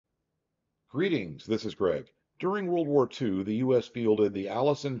Greetings, this is Greg. During World War II, the U.S. fielded the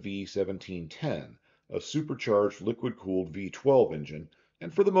Allison V-1710, a supercharged liquid-cooled V-12 engine,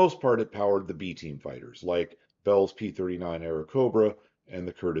 and for the most part it powered the B-team fighters, like Bell's P-39 Airacobra and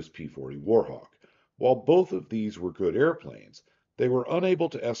the Curtiss P-40 Warhawk. While both of these were good airplanes, they were unable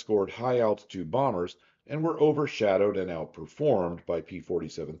to escort high-altitude bombers and were overshadowed and outperformed by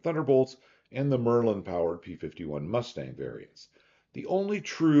P-47 Thunderbolts and the Merlin-powered P-51 Mustang variants. The only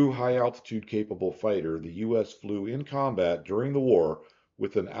true high-altitude capable fighter the U.S. flew in combat during the war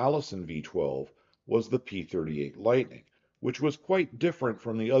with an Allison V-12 was the P-38 Lightning, which was quite different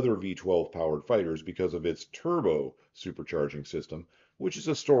from the other V-12 powered fighters because of its turbo supercharging system, which is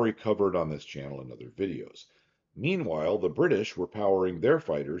a story covered on this channel in other videos. Meanwhile, the British were powering their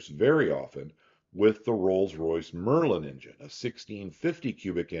fighters very often with the Rolls-Royce Merlin engine, a 1650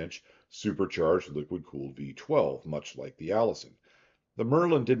 cubic inch supercharged liquid-cooled V-12, much like the Allison. The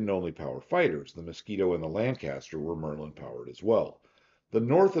Merlin didn't only power fighters, the Mosquito and the Lancaster were Merlin powered as well. The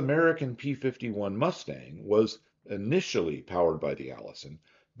North American P-51 Mustang was initially powered by the Allison,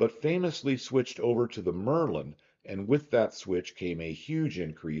 but famously switched over to the Merlin, and with that switch came a huge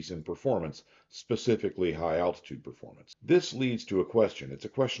increase in performance, specifically high altitude performance. This leads to a question. It's a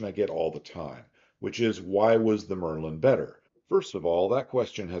question I get all the time, which is, why was the Merlin better? First of all, that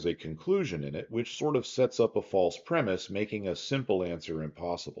question has a conclusion in it, which sort of sets up a false premise, making a simple answer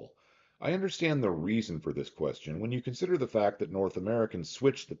impossible. I understand the reason for this question when you consider the fact that North Americans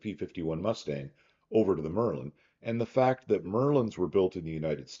switched the P-51 Mustang over to the Merlin, and the fact that Merlins were built in the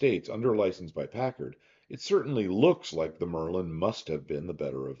United States under license by Packard. It certainly looks like the Merlin must have been the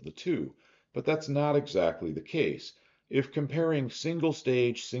better of the two, but that's not exactly the case. If comparing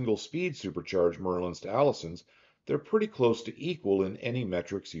single-stage, single-speed supercharged Merlins to Allisons, they're pretty close to equal in any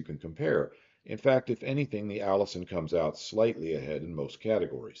metrics you can compare. In fact, if anything, the Allison comes out slightly ahead in most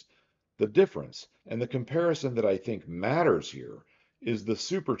categories. The difference, and the comparison that I think matters here, is the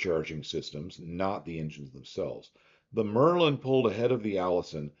supercharging systems, not the engines themselves. The Merlin pulled ahead of the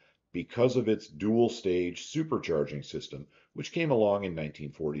Allison because of its dual-stage supercharging system, which came along in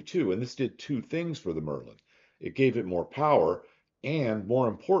 1942, and this did two things for the Merlin. It gave it more power, and more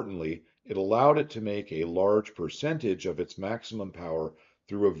importantly, it allowed it to make a large percentage of its maximum power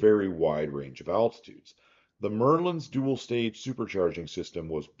through a very wide range of altitudes. The Merlin's dual-stage supercharging system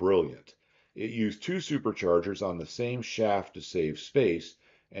was brilliant. It used two superchargers on the same shaft to save space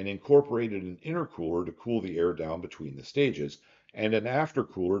and incorporated an intercooler to cool the air down between the stages and an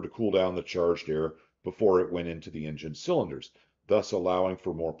aftercooler to cool down the charged air before it went into the engine cylinders, thus allowing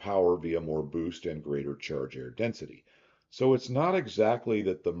for more power via more boost and greater charge air density. So it's not exactly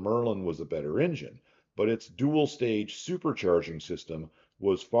that the Merlin was a better engine, but its dual-stage supercharging system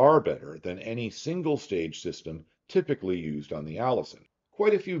was far better than any single-stage system typically used on the Allison.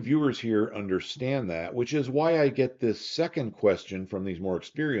 Quite a few viewers here understand that, which is why I get this second question from these more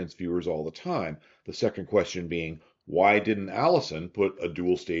experienced viewers all the time. The second question being, why didn't Allison put a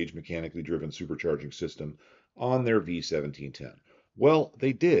dual-stage mechanically driven supercharging system on their V-1710? Well,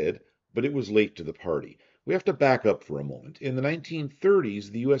 they did, but it was late to the party. We have to back up for a moment. In the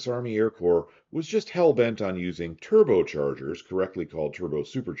 1930s, the U.S. Army Air Corps was just hell-bent on using turbochargers, correctly called turbo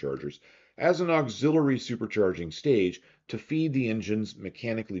superchargers, as an auxiliary supercharging stage to feed the engine's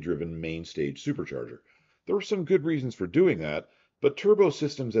mechanically driven main stage supercharger. There were some good reasons for doing that, but turbo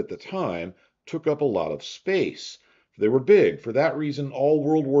systems at the time took up a lot of space. They were big. For that reason, all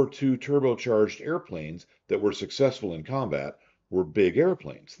World War II turbocharged airplanes that were successful in combat were big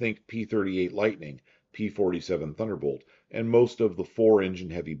airplanes. Think P-38 Lightning, P-47 Thunderbolt, and most of the four-engine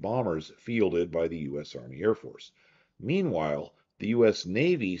heavy bombers fielded by the U.S. Army Air Force. Meanwhile, the U.S.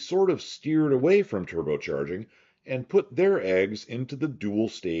 Navy sort of steered away from turbocharging and put their eggs into the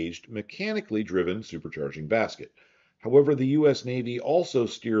dual-staged, mechanically driven supercharging basket. However, the U.S. Navy also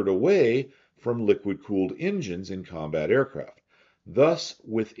steered away from liquid-cooled engines in combat aircraft. Thus,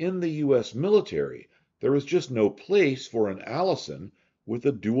 within the U.S. military, there was just no place for an Allison with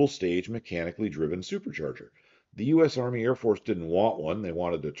a dual-stage mechanically driven supercharger. The U.S. Army Air Force didn't want one. They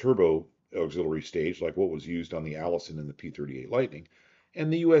wanted a turbo auxiliary stage like what was used on the Allison and the P-38 Lightning.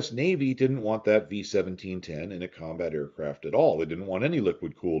 And the U.S. Navy didn't want that V-1710 in a combat aircraft at all. They didn't want any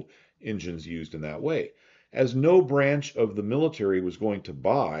liquid-cooled engines used in that way. As no branch of the military was going to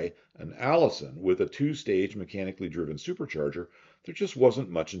buy an Allison with a two-stage mechanically driven supercharger, there just wasn't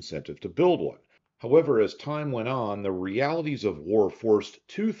much incentive to build one. However, as time went on, the realities of war forced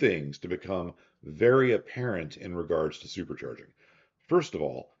two things to become very apparent in regards to supercharging. First of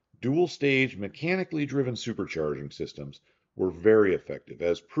all, dual-stage mechanically driven supercharging systems were very effective,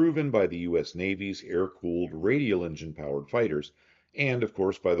 as proven by the U.S. Navy's air-cooled radial engine-powered fighters, and of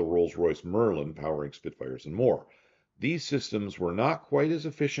course by the Rolls-Royce Merlin powering Spitfires and more. These systems were not quite as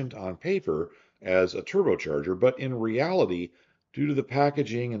efficient on paper as a turbocharger, but in reality, due to the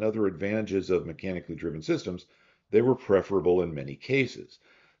packaging and other advantages of mechanically driven systems, they were preferable in many cases.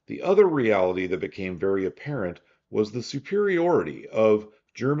 The other reality that became very apparent was the superiority of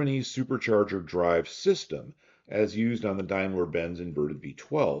Germany's supercharger drive system as used on the Daimler-Benz inverted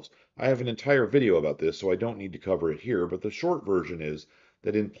V12s. I have an entire video about this, so I don't need to cover it here, but the short version is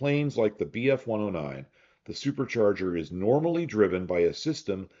that in planes like the Bf-109, the supercharger is normally driven by a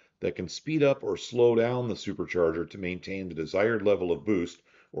system that can speed up or slow down the supercharger to maintain the desired level of boost,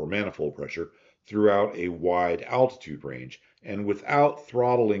 or manifold pressure, throughout a wide altitude range, and without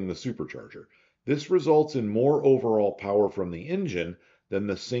throttling the supercharger. This results in more overall power from the engine than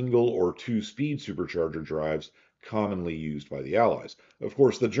the single or two-speed supercharger drives commonly used by the Allies. Of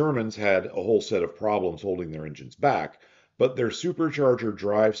course, the Germans had a whole set of problems holding their engines back, but their supercharger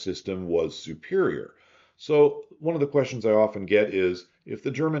drive system was superior. So one of the questions I often get is, if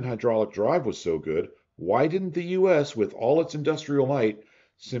the German hydraulic drive was so good, why didn't the US, with all its industrial might,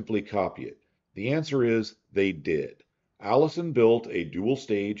 simply copy it? The answer is they did. Allison built a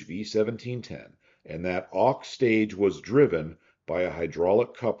dual-stage V-1710, and that aux stage was driven by a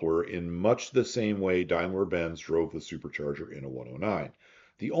hydraulic coupler in much the same way Daimler-Benz drove the supercharger in a 109.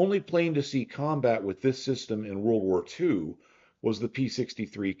 The only plane to see combat with this system in World War II was the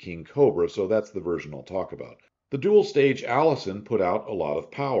P-63 King Cobra, so that's the version I'll talk about. The dual-stage Allison put out a lot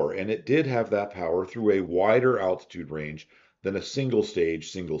of power, and it did have that power through a wider altitude range than a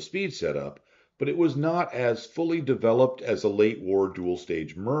single-stage, single-speed setup, but it was not as fully developed as a late-war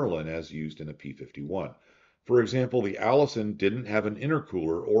dual-stage Merlin as used in a P-51. For example, the Allison didn't have an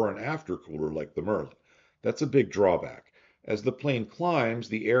intercooler or an aftercooler like the Merlin. That's a big drawback. As the plane climbs,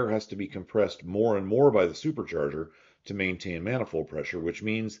 the air has to be compressed more and more by the supercharger to maintain manifold pressure, which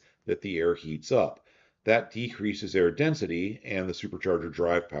means that the air heats up. That decreases air density, and the supercharger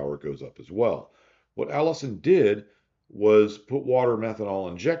drive power goes up as well. What Allison did was put water methanol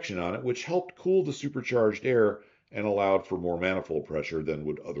injection on it, which helped cool the supercharged air and allowed for more manifold pressure than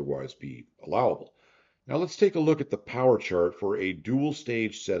would otherwise be allowable. Now let's take a look at the power chart for a dual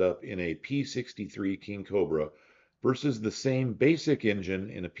stage setup in a P-63 King Cobra versus the same basic engine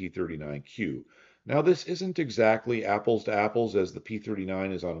in a P-39Q. Now this isn't exactly apples to apples, as the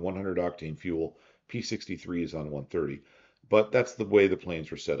P-39 is on 100 octane fuel, P-63 is on 130, but that's the way the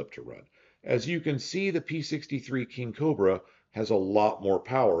planes were set up to run. As you can see, the P-63 King Cobra has a lot more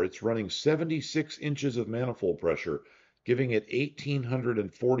power. It's running 76 inches of manifold pressure, giving it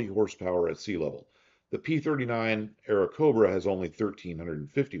 1,840 horsepower at sea level. The P-39 era Cobra has only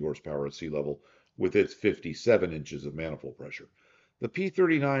 1,350 horsepower at sea level with its 57 inches of manifold pressure. The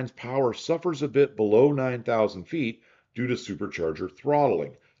P-39's power suffers a bit below 9,000 feet due to supercharger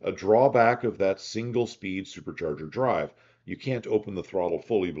throttling, a drawback of that single-speed supercharger drive. You can't open the throttle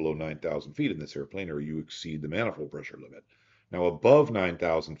fully below 9,000 feet in this airplane or you exceed the manifold pressure limit. Now above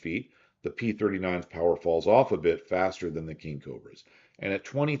 9,000 feet, the P-39's power falls off a bit faster than the King Cobras. And at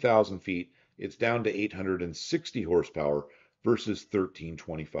 20,000 feet, it's down to 860 horsepower versus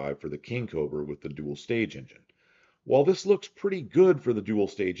 1,325 for the King Cobra with the dual stage engine. While this looks pretty good for the dual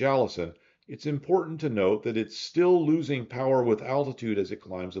stage Allison, it's important to note that it's still losing power with altitude as it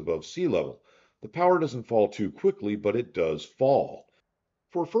climbs above sea level. The power doesn't fall too quickly, but it does fall.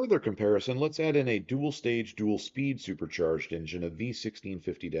 For further comparison, let's add in a dual-stage, dual-speed supercharged engine of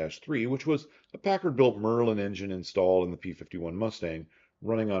V-1650-3, which was a Packard-built Merlin engine installed in the P-51 Mustang,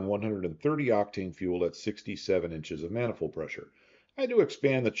 running on 130 octane fuel at 67 inches of manifold pressure. I had to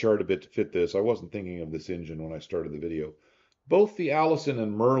expand the chart a bit to fit this. I wasn't thinking of this engine when I started the video. Both the Allison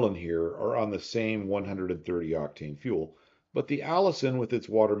and Merlin here are on the same 130 octane fuel, but the Allison with its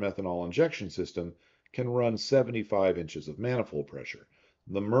water methanol injection system can run 75 inches of manifold pressure.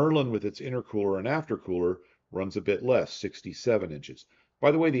 The Merlin with its intercooler and aftercooler runs a bit less, 67 inches.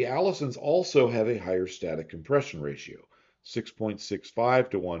 By the way, the Allisons also have a higher static compression ratio, 6.65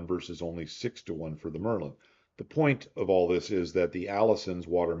 to 1 versus only 6 to 1 for the Merlin. The point of all this is that the Allison's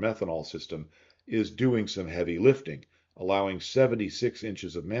water methanol system is doing some heavy lifting, allowing 76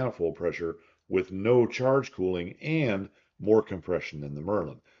 inches of manifold pressure with no charge cooling and more compression than the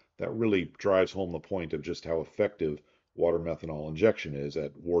Merlin. That really drives home the point of just how effective water methanol injection is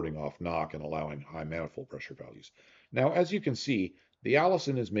at warding off knock and allowing high manifold pressure values. Now, as you can see, the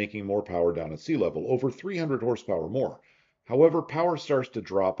Allison is making more power down at sea level, over 300 horsepower more. However, power starts to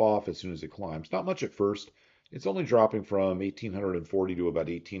drop off as soon as it climbs. Not much at first. It's only dropping from 1,840 to about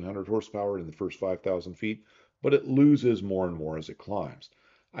 1,800 horsepower in the first 5,000 feet, but it loses more and more as it climbs.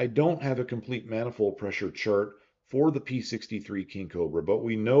 I don't have a complete manifold pressure chart for the P-63 King Cobra, but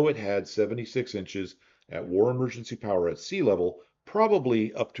we know it had 76 inches at war emergency power at sea level,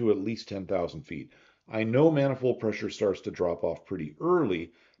 probably up to at least 10,000 feet. I know manifold pressure starts to drop off pretty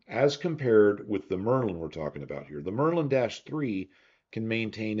early as compared with the Merlin we're talking about here. The Merlin-3 can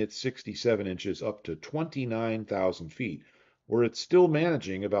maintain its 67 inches up to 29,000 feet, where it's still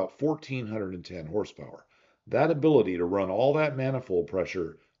managing about 1,410 horsepower. That ability to run all that manifold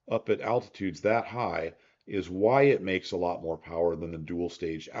pressure up at altitudes that high is why it makes a lot more power than the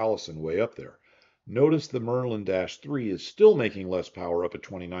dual-stage Allison way up there. Notice the Merlin-3 is still making less power up at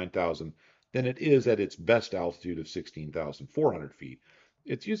 29,000 than it is at its best altitude of 16,400 feet.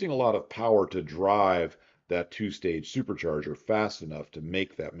 It's using a lot of power to drive that two-stage supercharger fast enough to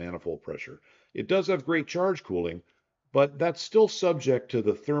make that manifold pressure. It does have great charge cooling, but that's still subject to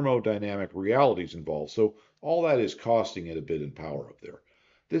the thermodynamic realities involved, so all that is costing it a bit in power up there.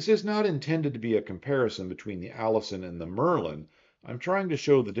 This is not intended to be a comparison between the Allison and the Merlin. I'm trying to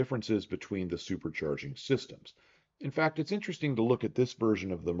show the differences between the supercharging systems. In fact, it's interesting to look at this version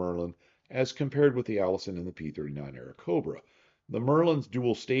of the Merlin as compared with the Allison and the P-39 era Cobra. The Merlin's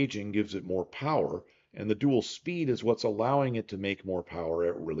dual staging gives it more power, and the dual speed is what's allowing it to make more power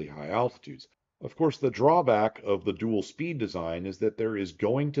at really high altitudes. Of course, the drawback of the dual speed design is that there is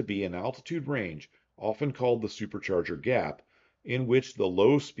going to be an altitude range, often called the supercharger gap, in which the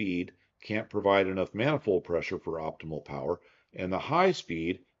low speed can't provide enough manifold pressure for optimal power, and the high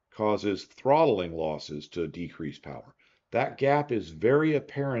speed causes throttling losses to decrease power. That gap is very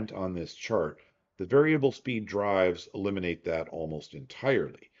apparent on this chart. The variable speed drives eliminate that almost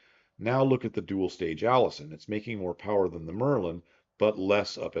entirely. Now look at the dual stage Allison. It's making more power than the Merlin, but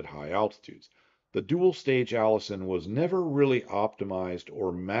less up at high altitudes. The dual stage Allison was never really optimized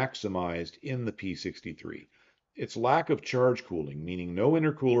or maximized in the P-63. Its lack of charge cooling, meaning no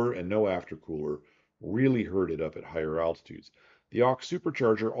intercooler and no aftercooler, really hurt it up at higher altitudes. The aux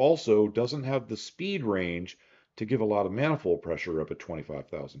supercharger also doesn't have the speed range to give a lot of manifold pressure up at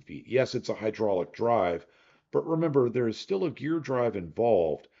 25,000 feet. Yes, it's a hydraulic drive, but remember there is still a gear drive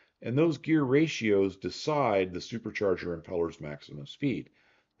involved, and those gear ratios decide the supercharger impeller's maximum speed.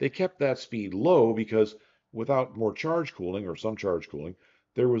 They kept that speed low because without more charge cooling, or some charge cooling,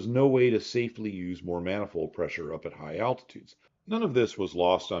 there was no way to safely use more manifold pressure up at high altitudes. None of this was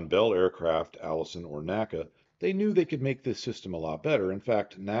lost on Bell Aircraft, Allison, or NACA. They knew they could make this system a lot better. In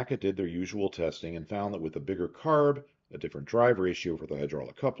fact, NACA did their usual testing and found that with a bigger carb, a different drive ratio for the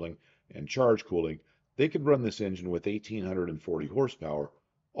hydraulic coupling, and charge cooling, they could run this engine with 1,840 horsepower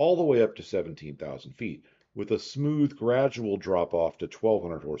all the way up to 17,000 feet, with a smooth, gradual drop off to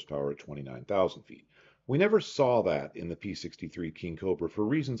 1,200 horsepower at 29,000 feet. We never saw that in the P-63 King Cobra for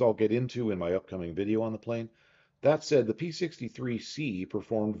reasons I'll get into in my upcoming video on the plane. That said, the P-63C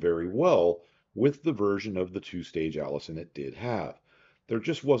performed very well with the version of the two-stage Allison it did have. There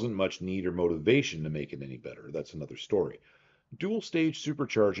just wasn't much need or motivation to make it any better. That's another story. Dual-stage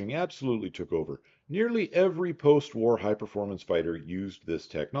supercharging absolutely took over. Nearly every post-war high-performance fighter used this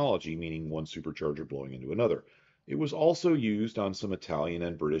technology, meaning one supercharger blowing into another. It was also used on some Italian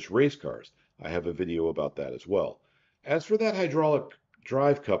and British race cars. I have a video about that as well. As for that hydraulic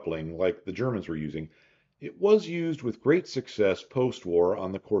drive coupling like the Germans were using, it was used with great success post-war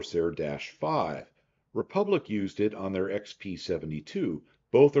on the Corsair Dash 5. Republic used it on their XP-72.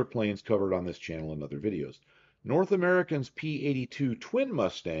 Both are planes covered on this channel in other videos. North American's P-82 twin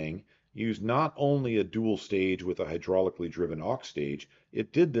Mustang used not only a dual stage with a hydraulically driven aux stage,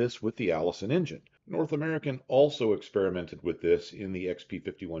 it did this with the Allison engine. North American also experimented with this in the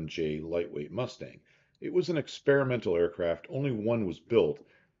XP-51J lightweight Mustang. It was an experimental aircraft, only one was built.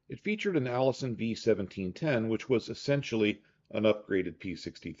 It featured an Allison V-1710, which was essentially an upgraded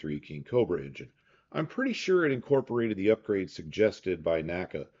P-63 King Cobra engine. I'm pretty sure it incorporated the upgrades suggested by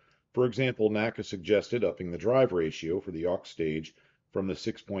NACA. For example, NACA suggested upping the drive ratio for the aux stage from the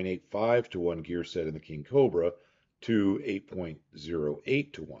 6.85 to 1 gear set in the King Cobra to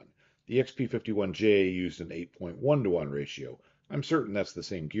 8.08 to 1. The XP-51J used an 8.1 to 1 ratio. I'm certain that's the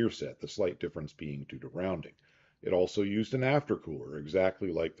same gear set, the slight difference being due to rounding. It also used an aftercooler,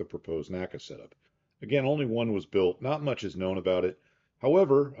 exactly like the proposed NACA setup. Again, only one was built, not much is known about it.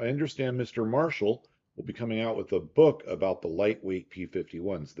 However, I understand Mr. Marshall will be coming out with a book about the lightweight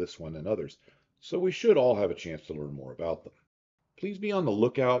P-51s, this one and others, so we should all have a chance to learn more about them. Please be on the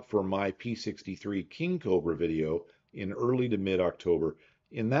lookout for my P-63 King Cobra video in early to mid-October.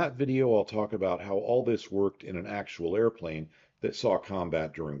 In that video, I'll talk about how all this worked in an actual airplane that saw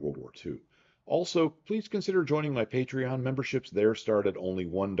combat during World War II. Also, please consider joining my Patreon. Memberships there start at only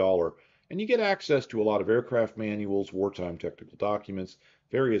 $1, and you get access to a lot of aircraft manuals, wartime technical documents,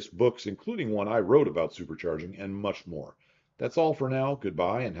 various books, including one I wrote about supercharging, and much more. That's all for now.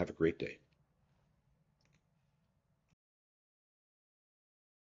 Goodbye and have a great day.